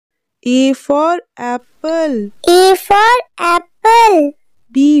A for apple. A for apple.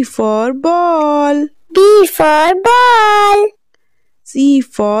 B for ball. B for ball. C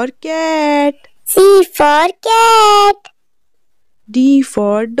for cat. C for cat. D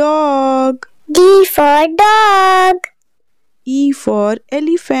for dog. D for dog. E for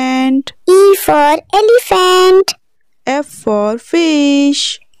elephant. E for elephant. F for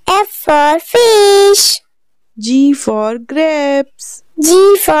fish. F for fish. G for grapes.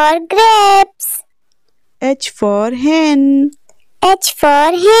 G for grapes. H for hen. H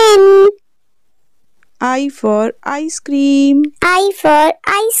for hen. I for ice cream. I for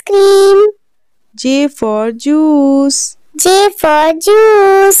ice cream. J for juice. J for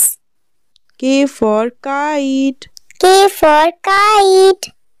juice. K for kite. K for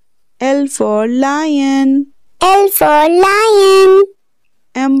kite. L for lion. L for lion.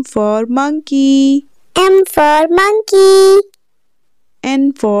 M for monkey. M for monkey.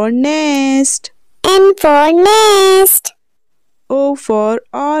 N for nest. N for nest. O for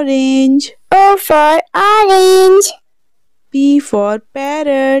orange. O for orange. P for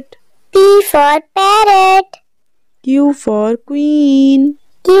parrot. P for parrot. Q for queen.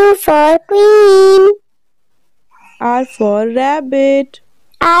 Q for queen. R for rabbit.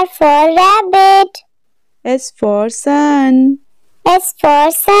 R for rabbit. S for sun. S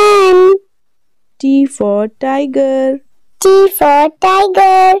for sun. T for tiger. T for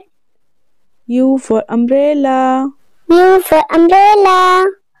tiger. U for umbrella. U for umbrella.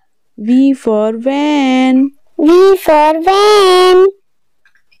 V for van. V for van.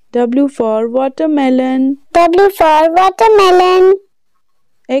 W for watermelon. W for watermelon.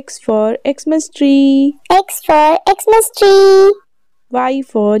 X for Xmas tree. X for Xmas tree. Y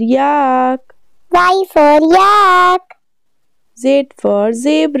for yak. Y for yak. Z for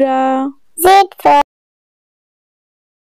zebra. Z for